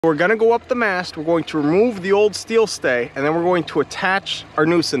We're gonna go up the mast, we're going to remove the old steel stay, and then we're going to attach our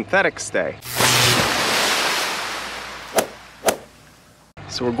new synthetic stay.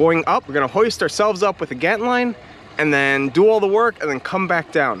 So we're going up, we're gonna hoist ourselves up with a gantt line, and then do all the work, and then come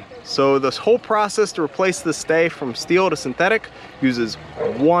back down. So this whole process to replace the stay from steel to synthetic uses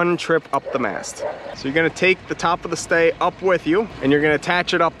one trip up the mast. So you're gonna take the top of the stay up with you, and you're gonna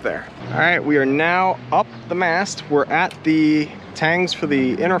attach it up there. All right, we are now up the mast. We're at the tangs for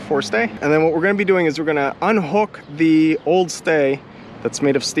the inner forestay, and then what we're gonna be doing is we're gonna unhook the old stay that's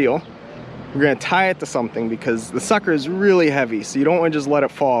made of steel. We're gonna tie it to something because the sucker is really heavy, so you don't wanna just let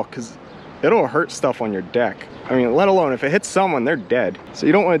it fall because it'll hurt stuff on your deck. I mean, let alone if it hits someone, they're dead. So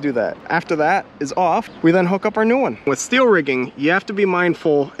you don't want to do that. After that is off, we then hook up our new one. With steel rigging, you have to be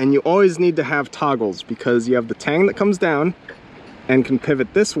mindful, and you always need to have toggles because you have the tang that comes down and can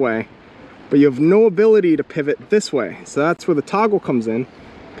pivot this way, but you have no ability to pivot this way. So that's where the toggle comes in,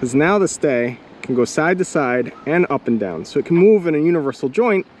 because now the stay can go side to side and up and down. So it can move in a universal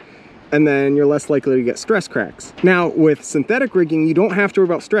joint, and then you're less likely to get stress cracks. Now with synthetic rigging, you don't have to worry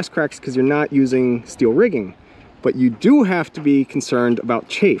about stress cracks because you're not using steel rigging, but you do have to be concerned about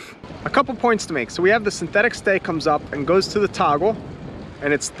chafe. A couple points to make. So we have the synthetic stay comes up and goes to the toggle,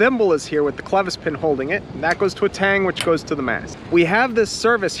 and its thimble is here with the clevis pin holding it, and that goes to a tang which goes to the mast. We have this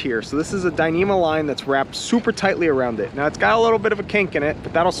service here, so this is a DYNEEMA line that's wrapped super tightly around it. Now it's got a little bit of a kink in it,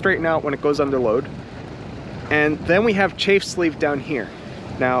 but that'll straighten out when it goes under load. And then we have chafe sleeve down here.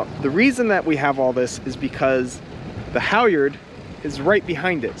 Now, the reason that we have all this is because the halyard is right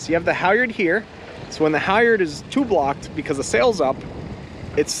behind it. So you have the halyard here. So when the halyard is tube blocked because the sail's up,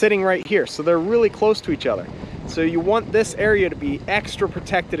 it's sitting right here. So they're really close to each other. So you want this area to be extra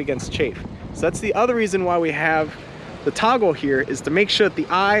protected against chafe. So that's the other reason why we have the toggle here, is to make sure that the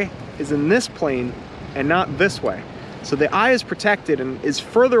eye is in this plane and not this way. So the eye is protected and is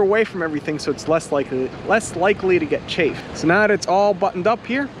further away from everything, so it's less likely to get chafe. So now that it's all buttoned up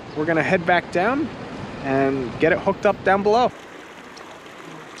here, we're gonna head back down and get it hooked up down below.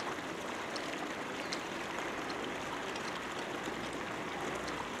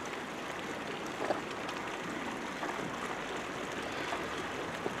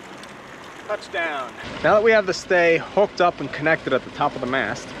 Touchdown. Now that we have the stay hooked up and connected at the top of the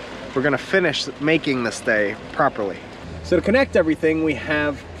mast, we're gonna finish making the stay properly. So to connect everything, we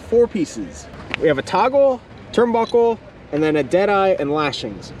have 4 pieces. We have a toggle, turnbuckle, and then a deadeye and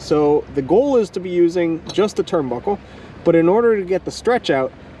lashings. So the goal is to be using just the turnbuckle, but in order to get the stretch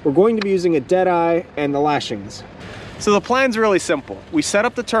out, we're going to be using a deadeye and the lashings. So the plan's really simple. We set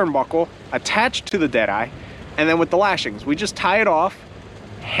up the turnbuckle attached to the deadeye, and then with the lashings, we just tie it off,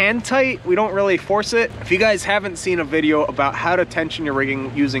 hand tight. We don't really force it. If you guys haven't seen a video about how to tension your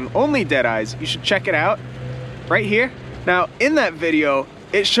rigging using only deadeyes, you should check it out right here. Now in that video,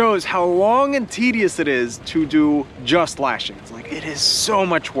 it shows how long and tedious it is to do just lashings. Like, it is so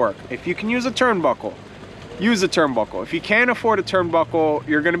much work. If you can use a turnbuckle, use a turnbuckle. If you can't afford a turnbuckle,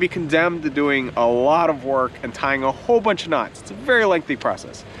 you're gonna be condemned to doing a lot of work and tying a whole bunch of knots. It's a very lengthy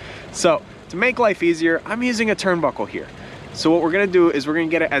process. So to make life easier, I'm using a turnbuckle here. So what we're gonna do is we're gonna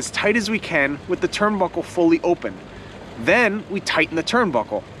get it as tight as we can with the turnbuckle fully open. Then we tighten the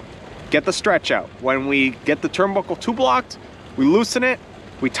turnbuckle, get the stretch out. When we get the turnbuckle tube locked, we loosen it,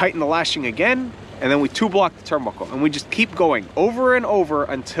 we tighten the lashing again, and then we tube lock the turnbuckle. And we just keep going over and over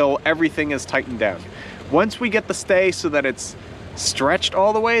until everything is tightened down. Once we get the stay so that it's stretched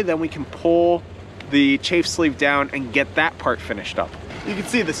all the way, then we can pull the chafe sleeve down and get that part finished up. You can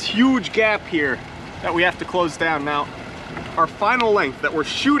see this huge gap here that we have to close down now. Our final length that we're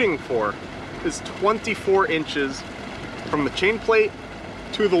shooting for is 24 inches from the chain plate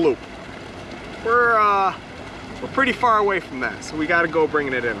to the loop. We're pretty far away from that, so we got to go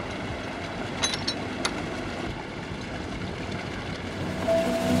bringing it in.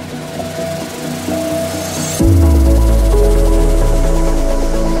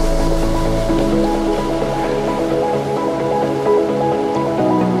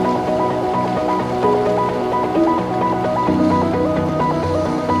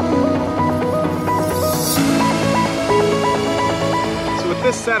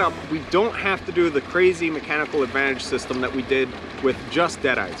 Setup, we don't have to do the crazy mechanical advantage system that we did with just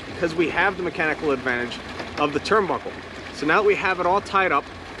deadeyes, because we have the mechanical advantage of the turnbuckle. So now that we have it all tied up,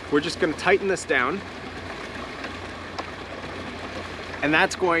 we're just going to tighten this down, and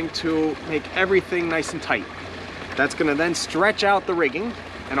that's going to make everything nice and tight. That's going to then stretch out the rigging,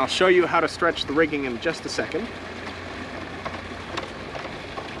 and I'll show you how to stretch the rigging in just a second.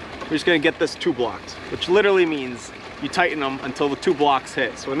 We're just going to get this tube locked, which literally means you tighten them until the 2 blocks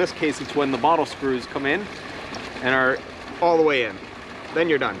hit. So in this case, it's when the bottle screws come in and are all the way in. then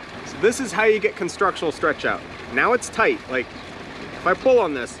you're done. So this is how you get constructional stretch out. Now it's tight. Like if I pull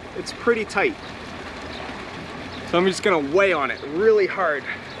on this, it's pretty tight. So I'm just gonna weigh on it really hard.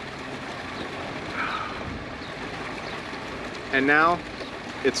 And now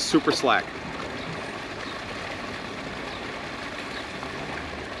it's super slack.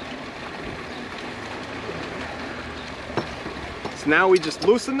 So now we just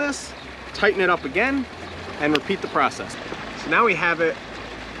loosen this, tighten it up again, and repeat the process. So now we have it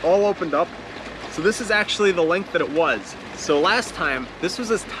all opened up. So this is actually the length that it was. So last time, this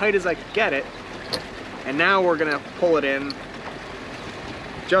was as tight as I could get it, and now we're gonna pull it in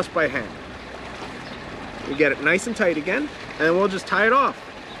just by hand. We get it nice and tight again, and then we'll just tie it off.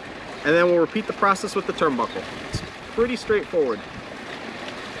 And then we'll repeat the process with the turnbuckle. It's pretty straightforward.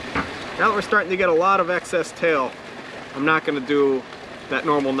 Now that we're starting to get a lot of excess tail, I'm not gonna do that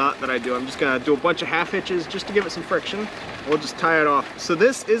normal knot that I do. I'm just gonna do a bunch of half hitches just to give it some friction. We'll just tie it off. So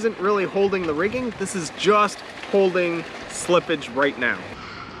this isn't really holding the rigging, this is just holding slippage right now.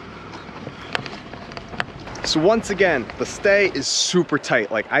 So once again, the stay is super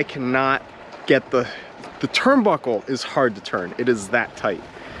tight. Like I cannot get the turnbuckle is hard to turn. It is that tight.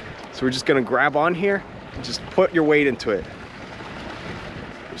 So we're just gonna grab on here and just put your weight into it.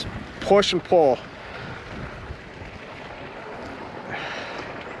 Just push and pull.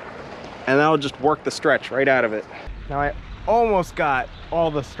 And that'll just work the stretch right out of it. Now I almost got all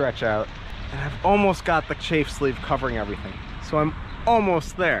the stretch out, and I've almost got the chafe sleeve covering everything. So I'm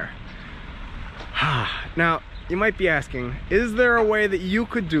almost there. Now, you might be asking, is there a way that you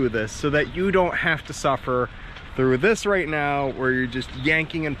could do this so that you don't have to suffer through this right now where you're just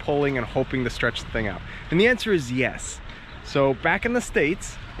yanking and pulling and hoping to stretch the thing out? And the answer is yes. So back in the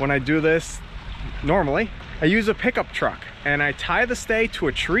States, when I do this normally, I use a pickup truck and I tie the stay to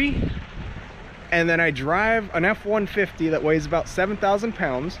a tree, and then I drive an F-150 that weighs about 7,000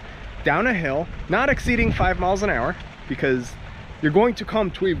 pounds down a hill, not exceeding 5 miles an hour, because you're going to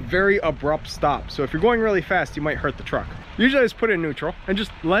come to a very abrupt stop. So if you're going really fast, you might hurt the truck. Usually I just put it in neutral and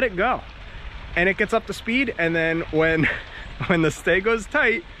just let it go. And it gets up to speed, and then when the stay goes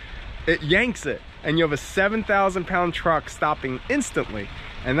tight, it yanks it. And you have a 7,000 pound truck stopping instantly.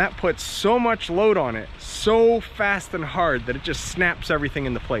 And that puts so much load on it, so fast and hard, that it just snaps everything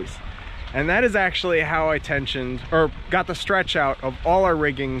into place. And that is actually how I tensioned, or got the stretch out of all our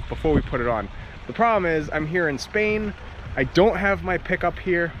rigging before we put it on. The problem is, I'm here in Spain, I don't have my pickup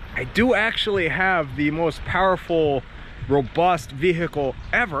here. I do actually have the most powerful, robust vehicle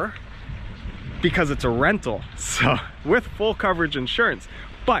ever, because it's a rental, so with full coverage insurance.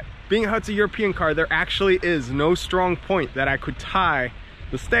 But being how it's a European car, there actually is no strong point that I could tie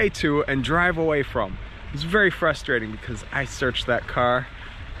the stay to and drive away from. It's very frustrating because I searched that car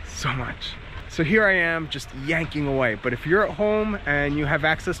so much. So here I am just yanking away. But if you're at home and you have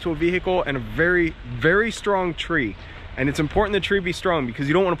access to a vehicle and a very, very strong tree, and it's important the tree be strong because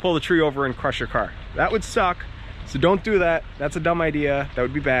you don't want to pull the tree over and crush your car. That would suck. So don't do that. That's a dumb idea. That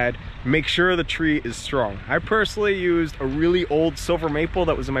would be bad. Make sure the tree is strong. I personally used a really old silver maple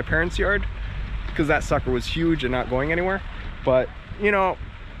that was in my parents' yard because that sucker was huge and not going anywhere. But, you know,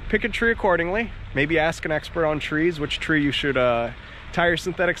 pick a tree accordingly. Maybe ask an expert on trees which tree you should tie your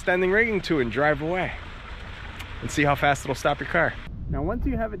synthetic standing rigging to and drive away. And see how fast it'll stop your car. Now once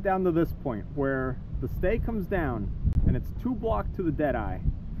you have it down to this point where the stay comes down and it's 2 blocks to the dead eye,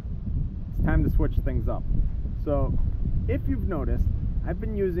 it's time to switch things up. So if you've noticed, I've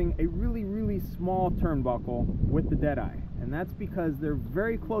been using a really, really small turnbuckle with the dead eye, and that's because they're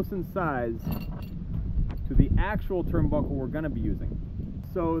very close in size to the actual turnbuckle we're going to be using.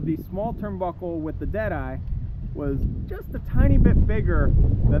 So the small turnbuckle with the dead eye was just a tiny bit bigger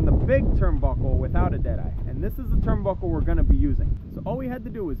than the big turnbuckle without a dead eye, and this is the turnbuckle we're going to be using. So all we had to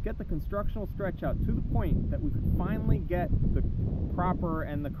do was get the constructional stretch out to the point that we could finally get the proper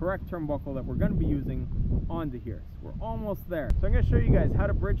and the correct turnbuckle that we're going to be using onto here. So we're almost there. So I'm going to show you guys how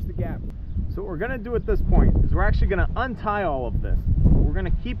to bridge the gap. So what we're going to do at this point is we're actually going to untie all of this. We're going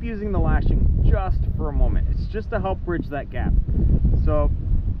to keep using the lashing just for a moment. It's just to help bridge that gap. So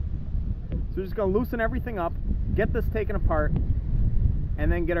we're just going to loosen everything up, get this taken apart,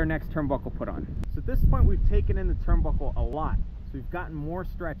 and then get our next turnbuckle put on. So at this point we've taken in the turnbuckle a lot. So we've gotten more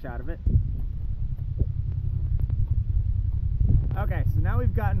stretch out of it. Okay, so now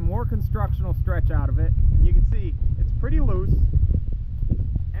we've gotten more constructional stretch out of it, and you can see it's pretty loose,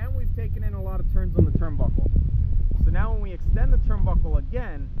 and we've taken in a lot of turns on the turnbuckle. So now when we extend the turnbuckle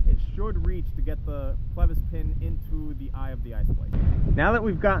again, it should reach to get the clevis pin into the eye of the ice plate. Now that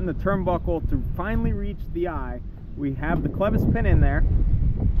we've gotten the turnbuckle to finally reach the eye, we have the clevis pin in there.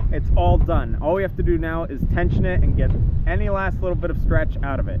 It's all done. All we have to do now is tension it and get any last little bit of stretch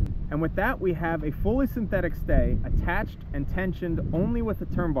out of it. And with that, we have a fully synthetic stay attached and tensioned only with a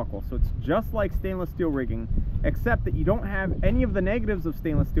turnbuckle. So it's just like stainless steel rigging, except that you don't have any of the negatives of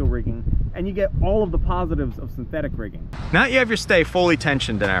stainless steel rigging and you get all of the positives of synthetic rigging. Now that you have your stay fully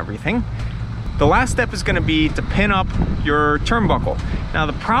tensioned and everything, the last step is going to be to pin up your turnbuckle. Now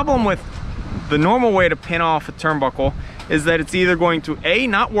the problem with the normal way to pin off a turnbuckle is that it's either going to A,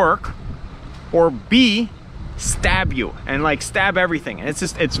 not work, or B, stab you and like stab everything. And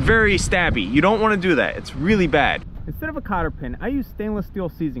it's very stabby. You don't want to do that. It's really bad. Instead of a cotter pin, I use stainless steel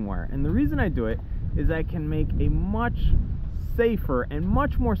seizing wire. And the reason I do it is I can make a much safer and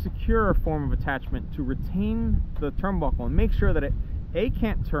much more secure form of attachment to retain the turnbuckle and make sure that it A,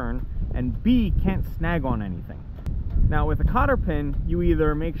 can't turn, and B, can't snag on anything. Now with a cotter pin, you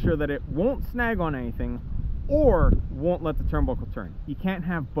either make sure that it won't snag on anything or won't let the turnbuckle turn. You can't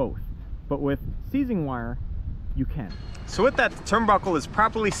have both. But with seizing wire, you can. So with that, the turnbuckle is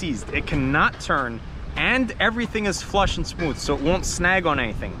properly seized. It cannot turn and everything is flush and smooth, so it won't snag on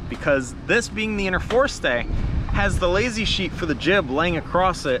anything, because this being the inner forestay has the lazy sheet for the jib laying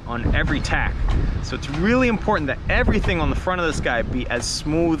across it on every tack. So it's really important that everything on the front of this guy be as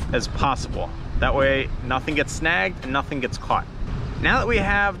smooth as possible. That way nothing gets snagged and nothing gets caught. Now that we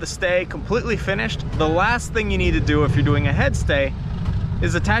have the stay completely finished, the last thing you need to do if you're doing a head stay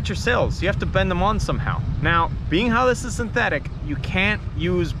is attach your sails. You have to bend them on somehow. Now, being how this is synthetic, you can't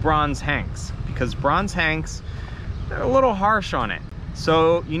use bronze hanks because bronze hanks, they're a little harsh on it.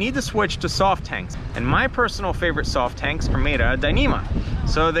 So you need to switch to soft hanks. And my personal favorite soft hanks are made out of DYNEEMA.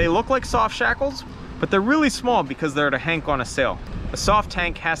 So they look like soft shackles, but they're really small because they're a hank on a sail. A soft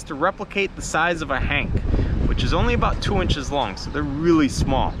hank has to replicate the size of a hank, which is only about 2 inches long, so they're really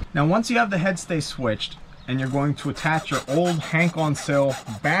small. Now once you have the head stay switched and you're going to attach your old hank on sail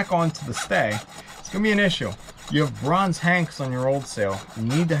back onto the stay, it's going to be an issue. You have bronze hanks on your old sail. You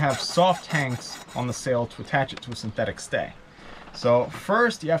need to have soft hanks on the sail to attach it to a synthetic stay. So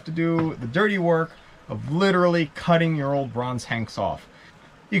first you have to do the dirty work of literally cutting your old bronze hanks off.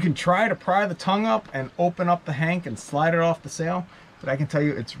 You can try to pry the tongue up and open up the hank and slide it off the sail, but I can tell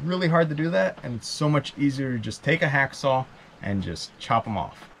you it's really hard to do that, and it's so much easier to just take a hacksaw and just chop them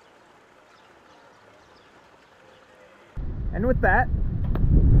off. And with that,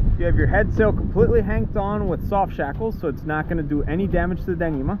 you have your head sail completely hanked on with soft shackles, so it's not going to do any damage to the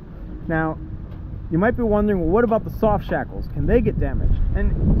DYNEEMA. Now, you might be wondering, well, what about the soft shackles? Can they get damaged?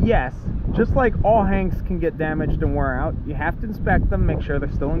 And yes, just like all hanks can get damaged and wear out, you have to inspect them, make sure they're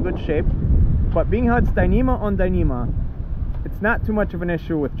still in good shape. But being how it's DYNEEMA on DYNEEMA, it's not too much of an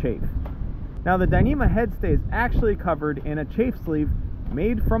issue with chafe. Now the DYNEEMA head stay is actually covered in a chafe sleeve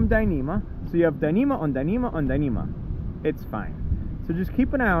made from DYNEEMA, so you have DYNEEMA on DYNEEMA on DYNEEMA. It's fine. So just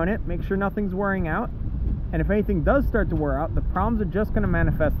keep an eye on it, make sure nothing's wearing out, and if anything does start to wear out, the problems are just going to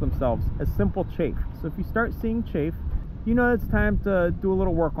manifest themselves as simple chafe. So if you start seeing chafe, you know it's time to do a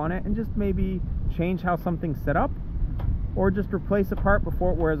little work on it and just maybe change how something's set up, or just replace a part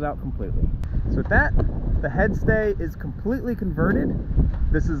before it wears out completely. So with that, the head stay is completely converted.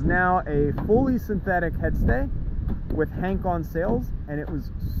 This is now a fully synthetic head stay with hank on sails, and it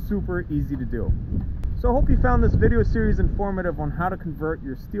was super easy to do. So I hope you found this video series informative on how to convert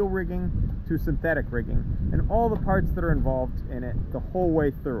your steel rigging to synthetic rigging and all the parts that are involved in it the whole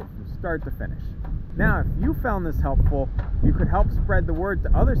way through, from start to finish. Now, if you found this helpful, you could help spread the word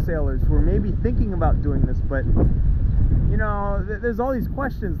to other sailors who are maybe thinking about doing this, but you know, there's all these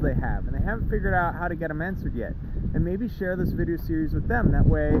questions they have and they haven't figured out how to get them answered yet. And maybe share this video series with them. That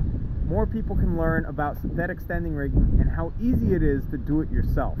way, more people can learn about synthetic standing rigging and how easy it is to do it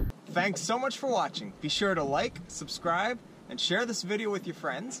yourself. Thanks so much for watching. Be sure to like, subscribe, and share this video with your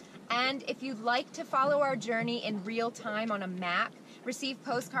friends. And if you'd like to follow our journey in real time on a map, receive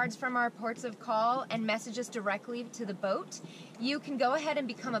postcards from our ports of call, and message us directly to the boat, you can go ahead and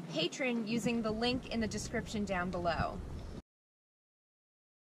become a patron using the link in the description down below.